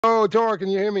Oh, Thor, can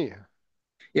you hear me?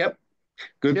 Yep.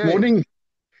 Good Okay. morning.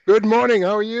 Good morning.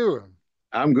 How are you?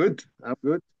 I'm good. I'm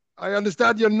good. I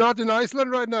understand you're not in Iceland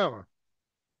right now.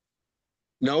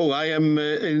 No, I am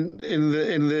in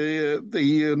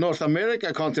the North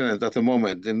America continent at the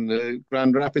moment in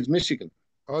Grand Rapids, Michigan.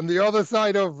 On the other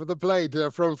side of the plate,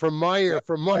 from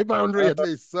my boundary Uh, at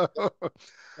least. So,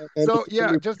 and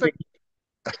yeah,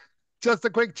 just a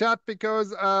quick chat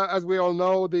because, as we all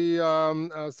know, the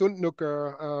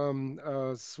Sundnúkar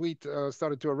suite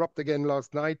started to erupt again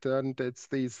last night, and it's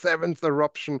the seventh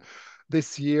eruption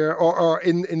this year, or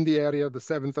in the area, the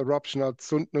seventh eruption at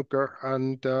Sundnúkar,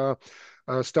 and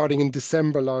starting in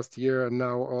December last year, and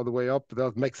now all the way up.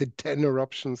 That makes it 10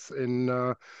 eruptions in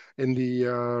the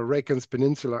Reykjanes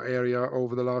Peninsula area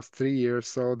over the last 3 years.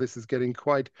 So this is getting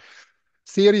quite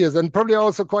serious and probably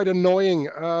also quite annoying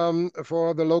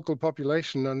for the local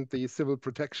population and the civil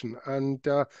protection. And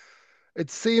it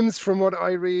seems, from what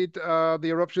I read, the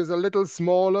eruption is a little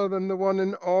smaller than the one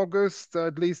in August,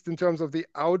 at least in terms of the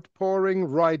outpouring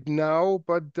right now.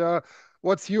 But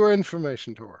what's your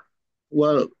information, Tor?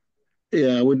 well,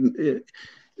 yeah, I wouldn't.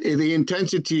 The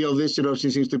intensity of this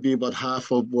eruption seems to be about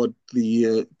half of what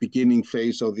the beginning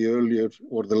phase of the earlier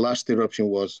or the last eruption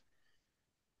was.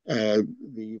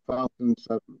 The fountains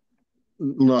are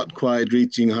not quite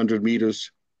reaching 100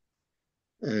 meters,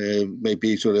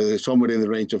 maybe sort of somewhere in the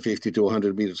range of 50 to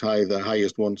 100 meters high, the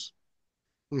highest ones.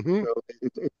 Hmm. So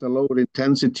it's a lower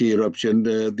intensity eruption.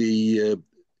 The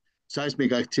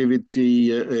seismic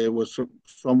activity was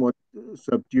somewhat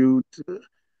subdued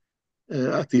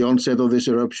at the onset of this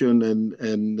eruption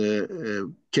and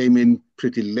came in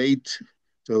pretty late.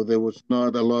 So there was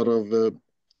not a lot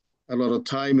of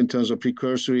time in terms of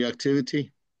precursory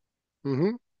activity,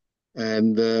 Hmm.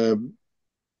 and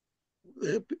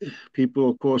people,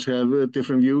 of course, have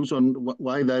different views on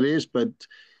why that is. But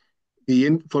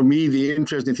for me, the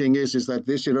interesting thing is that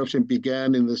this eruption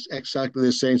began in this exactly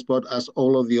the same spot as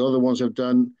all of the other ones have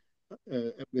done,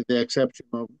 with the exception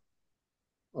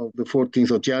of the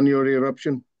 14th of January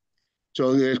eruption.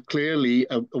 So there's clearly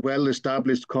a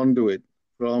well-established conduit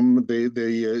from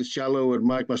the shallower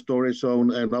magma storage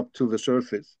zone and up to the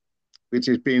surface, which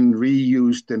has been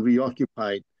reused and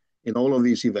reoccupied in all of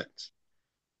these events.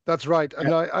 That's right.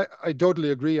 And I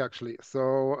totally agree, actually.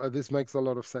 So this makes a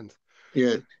lot of sense.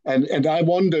 Yeah, and I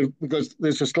wonder because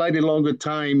there's a slightly longer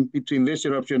time between this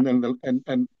eruption and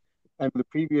the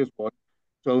previous one,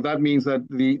 so that means that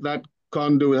that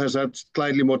conduit has had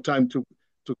slightly more time to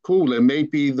cool, and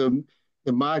maybe the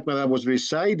magma that was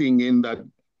residing in that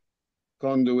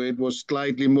conduit was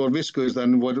slightly more viscous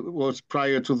than what was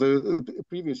prior to the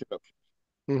previous eruption.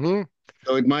 Hmm.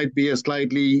 So it might be a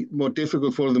slightly more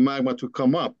difficult for the magma to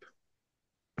come up,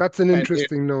 That's an and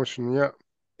interesting notion. Yeah.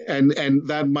 and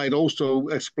that might also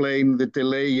explain the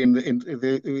delay in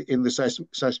the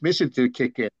seismicity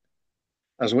kick in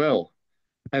as well,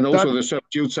 and That also the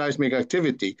subdued seismic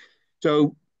activity.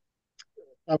 So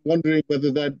I'm wondering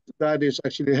whether that is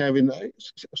actually having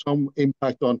some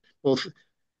impact on both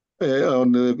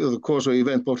on the course of the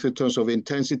event, both in terms of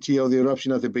intensity of the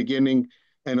eruption at the beginning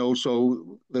and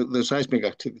also the seismic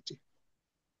activity.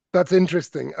 That's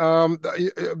interesting.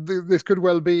 This could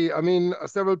well be. I mean,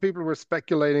 several people were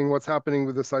speculating what's happening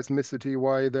with the seismicity,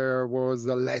 why there was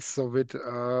less of it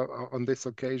on this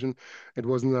occasion. It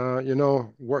wasn't,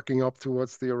 working up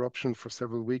towards the eruption for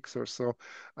several weeks or so.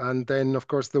 And then, of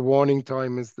course, the warning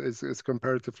time is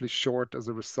comparatively short as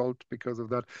a result because of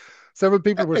that. Several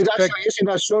people were It actually isn't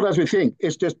as short as we think.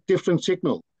 It's just different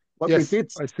signal. What we yes,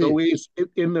 did I see. though is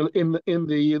in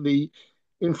the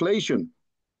inflation.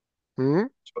 Hmm.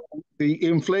 The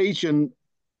inflation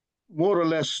more or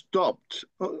less stopped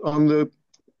on the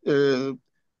uh,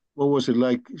 what was it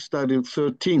like? Started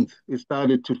 13th. It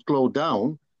started to slow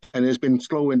down, and it's been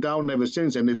slowing down ever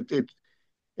since. And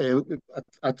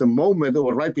at the moment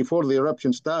or right before the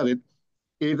eruption started,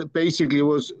 it basically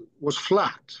was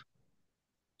flat.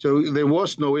 So there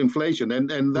was no inflation, and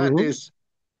that Hmm. is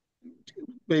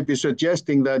maybe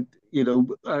suggesting that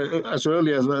as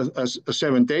early as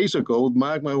 7 days ago,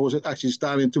 magma was actually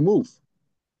starting to move.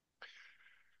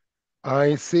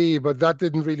 I see, but that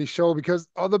didn't really show because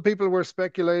other people were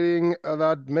speculating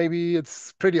that maybe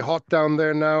it's pretty hot down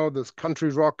there now. This country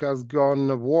rock has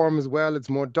gone warm as well. It's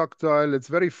more ductile. It's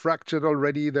very fractured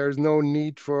already. There's no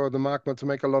need for the magma to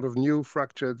make a lot of new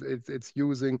fractures. It's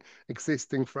using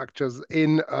existing fractures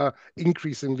in a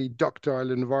increasingly ductile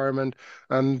environment.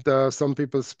 And some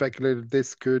people speculated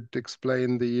this could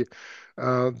explain the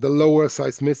lower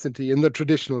seismicity in the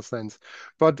traditional sense.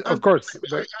 But of And course,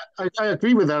 I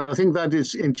agree with that. I think that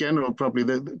is in general probably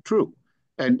the true,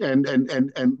 and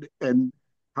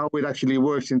how it actually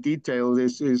works in detail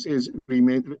is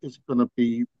going to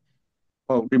be,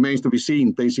 well, remains to be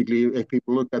seen. Basically, if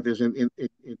people look at this in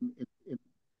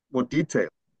more detail.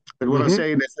 But what I'm Hmm.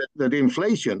 saying is that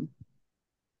inflation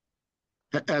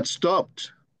had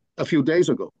stopped a few days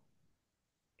ago,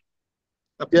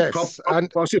 Yes,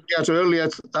 and possibly as early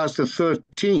as the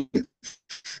 13th,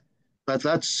 but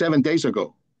that's 7 days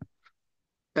ago.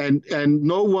 And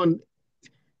no one,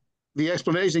 the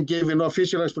explanation given,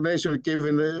 official explanation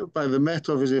given by the Met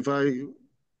Office, if I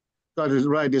got it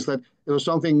right, is that there was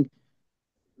something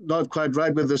not quite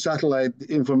right with the satellite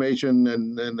information,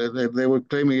 and they were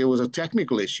claiming it was a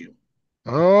technical issue.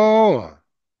 oh,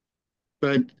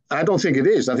 But I don't think it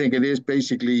is. I think it is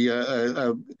basically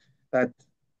that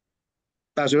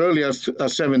as early as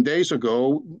 7 days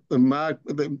ago,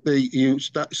 you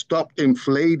stopped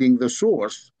inflating the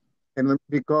source, and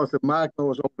because the magma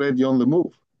was already on the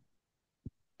move.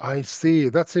 I see.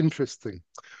 That's interesting.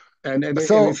 And if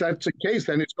So, that's the case,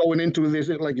 then it's going into this,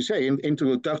 like you say,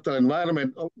 into a ductile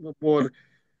environment, more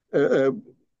uh, uh,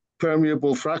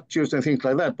 permeable fractures and things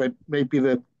like that. But maybe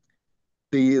the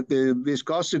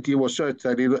viscosity was such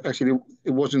that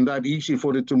it wasn't that easy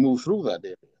for it to move through that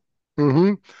area.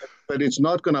 mhm. But it's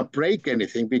not going to break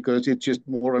anything because it's just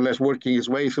more or less working its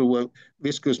way through a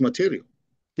viscous material.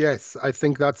 Yes, I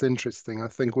think that's interesting. I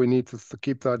think we need to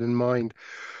keep that in mind.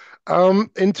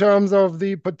 In terms of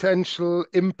the potential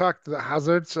impact, the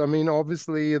hazards, I mean,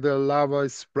 obviously the lava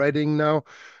is spreading now.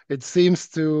 It seems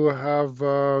to have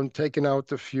taken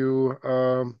out a few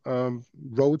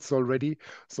roads already.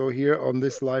 So here on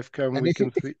this live cam, And we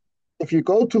can see. if you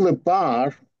go to the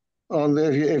bar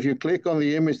if you click on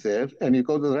the image there and you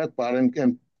go to the red bar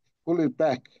and pull it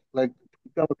back like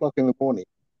 12 o'clock in the morning,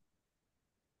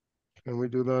 Can we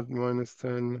do that?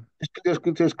 -10.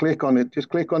 just click on it. Just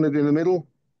click on it in the middle.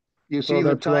 You So see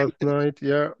the that's time. last night.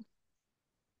 Yeah,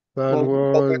 that Well,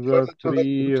 go back was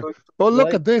three. to Oh, the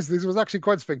look right. at this. This was actually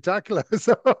quite spectacular.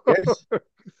 So Yes.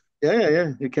 Yeah, yeah,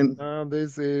 yeah. You can.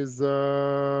 this is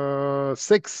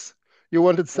 6. You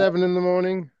wanted 7 in the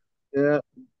morning. Yeah.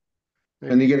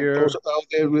 And Maybe you get here. closer. Oh,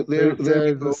 This there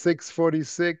we says the go.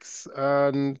 6:46,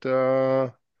 and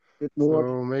A bit more.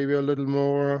 so maybe a little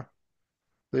more.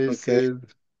 This Okay. is,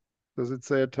 does it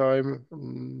say a time?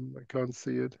 I can't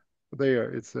see it.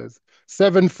 There, it says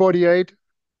 7:48.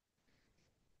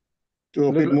 Do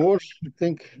a bit Little more, I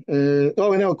think.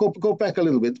 Oh, no, go back a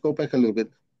little bit. Go back a little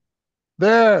bit.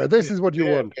 there. This is what you There,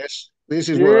 want. yes. This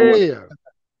is what I want. Yeah.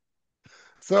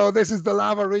 So this is the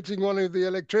lava reaching one of the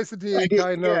electricity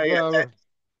kind Yeah, of. yeah.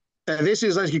 This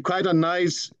is actually quite a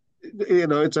nice,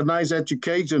 it's a nice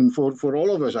education for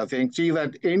all of us, I think. See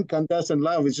that incandescent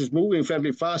lava is just moving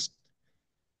fairly fast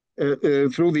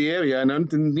through the area and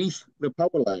underneath the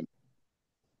power line.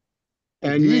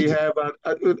 And we Indeed. have,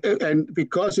 and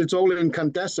because it's all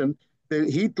incandescent, the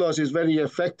heat loss is very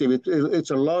effective. It's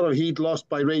a lot of heat lost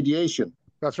by radiation.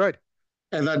 That's right.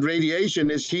 And that radiation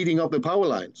is heating up the power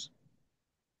lines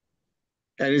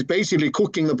and it's basically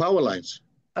cooking the power lines.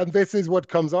 And this is what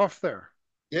comes off there.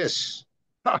 Yes.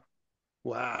 Ha,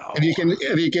 And wow.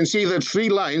 you can see the three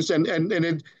lines, and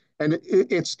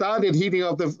it started heating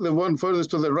up the one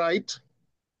furthest to the right.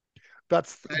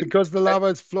 That's And, because the and lava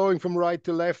is flowing from right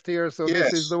to left here. So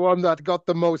this is yes, the one that got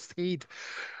the most heat.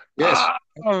 yes,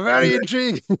 and Very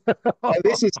intriguing. and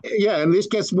this is yeah, and this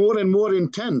gets more and more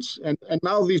intense, and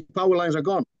now these power lines are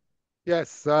gone.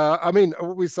 Yes, I mean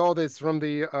we saw this from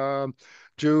the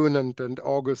June and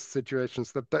August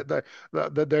situations that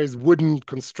there's wooden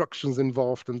constructions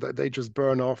involved and that they just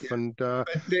burn off Yeah, and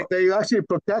but they actually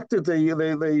protected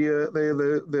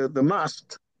the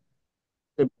mast.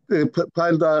 They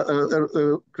piled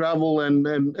gravel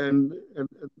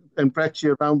and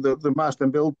breccia around the mast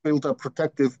and built a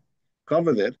protective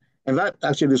cover there, and that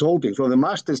actually is holding. So the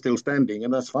mast is still standing,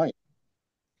 and that's fine.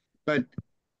 But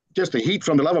just the heat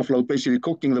from the lava flow basically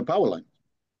cooking the power line.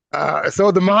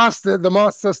 so the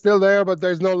masts are still there, but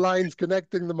there's no lines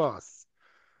connecting the masts.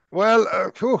 Well,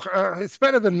 it's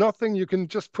better than nothing. You can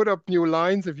just put up new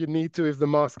lines if you need to, if the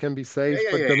mast can be Yeah, saved.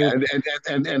 yeah, But yeah, I mean,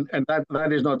 yeah. And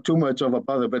that is not too much of a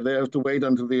bother, but they have to wait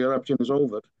until the eruption is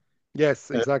over.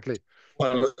 yes, Uh, exactly.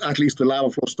 well, at least the lava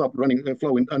flow stopped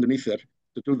flowing underneath there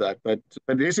to do that. But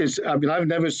this is, I mean, I've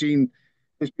never seen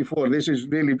this before. This is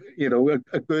really,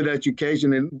 a good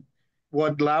education in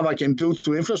what lava can do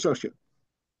to infrastructure.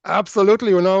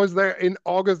 Absolutely. When I was there in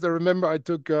August, I remember I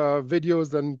took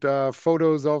videos and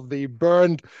photos of the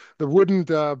wooden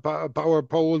power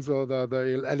poles or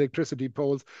the electricity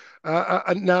poles.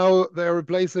 And now they're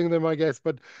replacing them, I guess,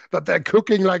 but they're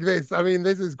cooking like this. I mean,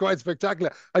 this is quite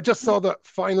spectacular. I just saw the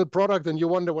final product and you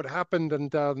wonder what happened.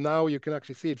 And now you can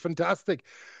actually see it. Fantastic.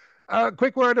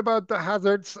 Quick word about the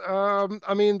hazards.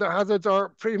 I mean, the hazards are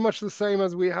pretty much the same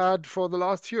as we had for the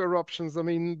last few eruptions. I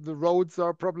mean, the roads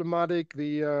are problematic.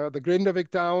 The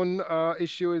Grindavik town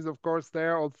issue is, of course,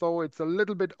 there, although it's a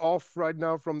little bit off right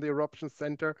now from the eruption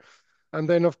center. And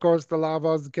then, of course, the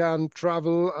lavas can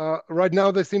travel. Right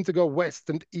now, they seem to go west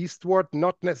and eastward,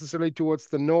 not necessarily towards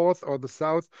the north or the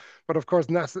south. But of course,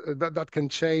 that can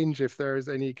change if there is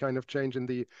any kind of change in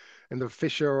the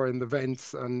fissure or in the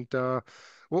vents. And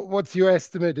what's your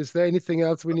estimate? Is there anything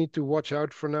else we need to watch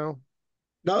out for now?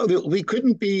 Now we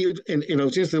couldn't be,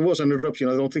 since there was an eruption.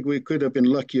 I don't think we could have been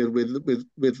luckier with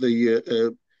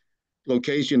the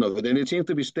location of it, and it seems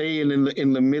to be staying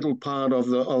in the middle part of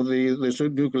the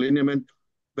Sundhnúkur lineament,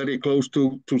 very close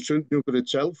to Sundhnúkur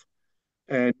itself,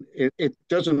 and it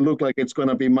doesn't look like it's going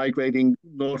to be migrating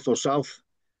north or south.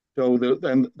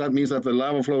 And that means that the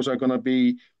lava flows are going to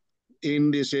be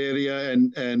in this area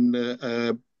and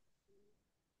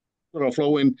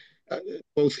flowing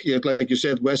both here, like you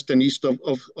said, west and east of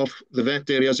the vent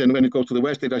areas. And when it goes to the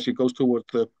west, it actually goes towards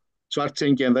the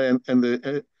Svartsengi and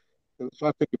the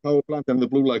Svartsengi power plant and the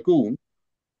Blue Lagoon.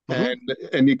 Hmm.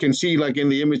 And you can see, like in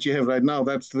the image you have right now,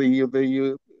 that's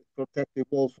the protective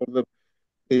wall for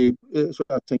the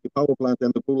Svartsengi power plant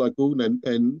and the Blue Lagoon,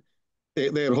 and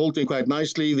they're holding quite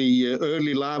nicely. The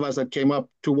early lavas that came up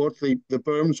towards the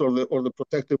berms or the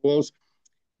protective walls,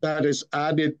 that is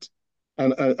added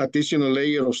an additional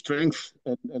layer of strength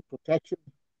and protection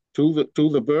to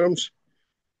the berms.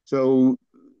 So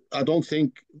I don't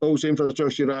think those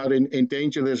infrastructure are in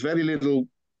danger. There's very little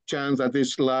chance that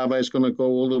this lava is going to go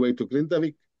all the way to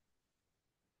Grindavik.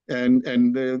 And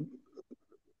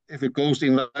if it goes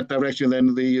in that direction,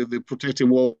 then the protective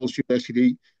walls should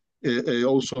actually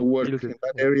also work Shielded. in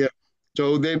that Yeah. area.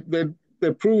 So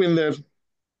they're proving their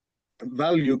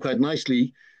value quite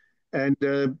nicely. And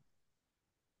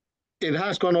it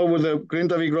has gone over the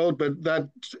Grindavik Road, but that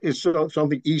is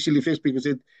something easily fixed because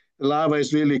the lava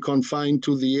is really confined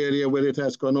to the area where it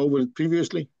has gone over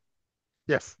previously.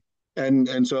 Yes.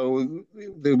 And so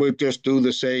they would just do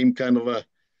the same kind of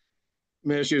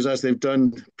measures as they've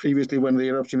done previously when the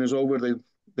eruption is over.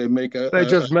 They make They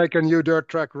just make a new dirt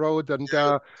track road, and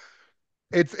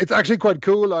it's actually quite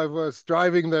cool. I was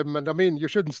driving them, and I mean, you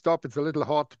shouldn't stop. It's a little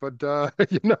hot, but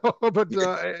but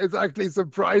it's actually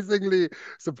surprisingly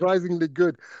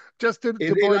good. Just to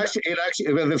point, it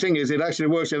actually well, the thing is it actually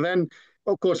works. And then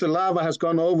of course the lava has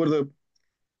gone over the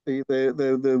the the,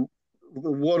 the, the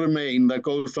water main that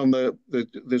goes from the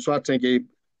Svartsengi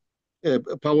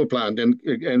power plant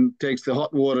and takes the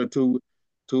hot water to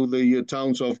the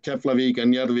towns of Keflavik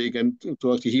and Jarvik and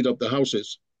to actually heat up the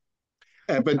houses.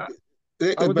 But uh,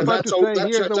 I was about to that's all say,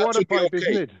 here's the that water should be pipe,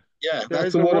 isn't okay. it? Yeah, There that's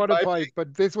is the a water water pipe. pipe,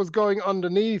 but this was going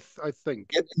underneath, I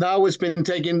think. Now it's been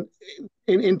taken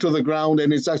into the ground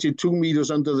and it's actually 2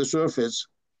 meters under the surface.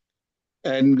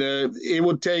 And it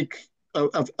would take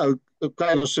a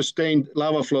kind of sustained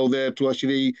lava flow there to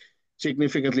actually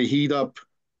significantly heat up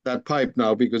that pipe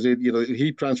now because the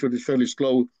heat transfer is fairly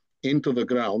slow into the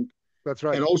ground. That's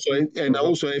right. And also, Heat and goes up.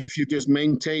 also, if you just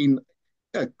maintain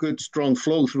a good strong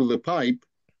flow through the pipe,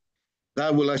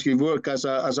 that will actually work as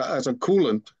a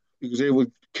coolant because it will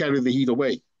carry the heat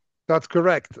away. That's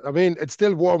correct. I mean, it's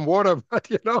still warm water, but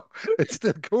it's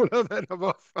still cooler than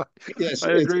above. Yes,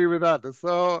 I agree with that.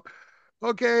 So,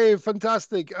 okay,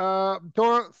 fantastic.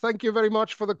 Thor, thank you very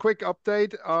much for the quick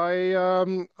update.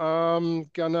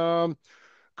 Gonna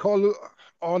call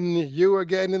on you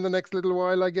again in the next little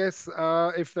while, I guess,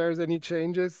 if there's any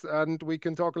changes, and we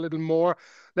can talk a little more.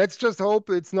 Let's just hope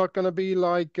it's not going to be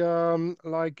like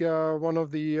one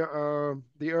of the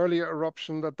earlier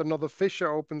eruption that another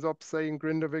fissure opens up, say in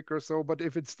Grindavik or so. But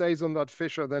if it stays on that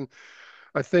fissure, then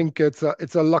I think it's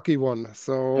a lucky one. I,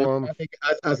 So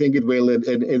I think it will, and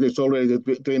it's already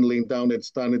dwindling down. It's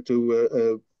starting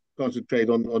to concentrate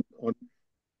on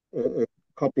a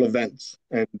couple of vents,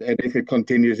 and if it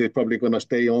continues, it's probably going to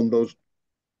stay on those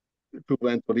two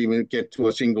vents, or even get to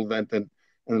a single vent and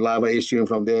lava issuing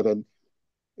from there. And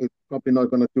it's probably not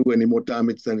going to do any more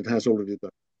damage than it has already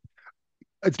done.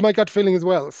 it's my gut feeling as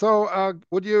well. So,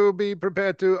 would you be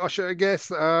prepared to usher a guess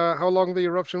how long the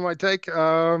eruption might take?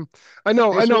 I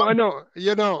know, I This know, one, I know.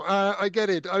 I get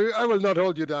it. I will not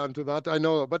hold you down to that. I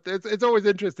know, but it's always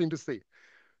interesting to see.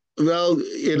 well,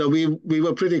 we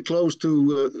were pretty close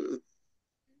to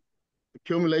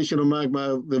accumulation of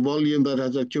magma, the volume that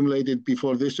has accumulated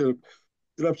before this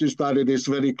eruption started is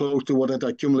very close to what had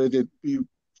accumulated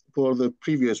for the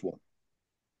previous one.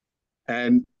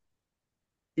 And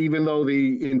even though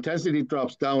the intensity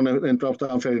drops down and drops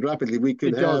down very rapidly, we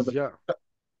could It have does, yeah.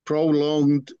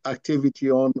 prolonged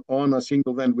activity on a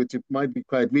single vent, which it might be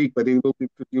quite weak, but it will be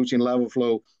producing lava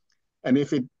flow. And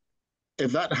if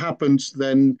that happens,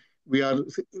 then we are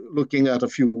looking at a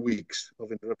few weeks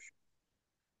of interruption.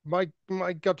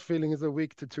 My gut feeling is a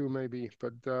week to two maybe,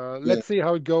 but Yeah, let's see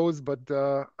how it goes. But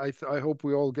I hope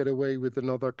we all get away with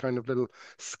another kind of little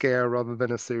scare rather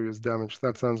than a serious damage.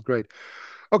 That sounds great.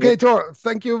 yeah. Okay, Tor,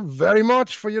 thank you very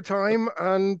much for your time,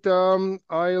 and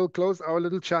I'll close our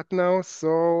little chat now.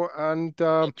 So, and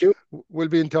Thank you. we'll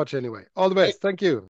be in touch anyway. All the Bye. best. Thank you.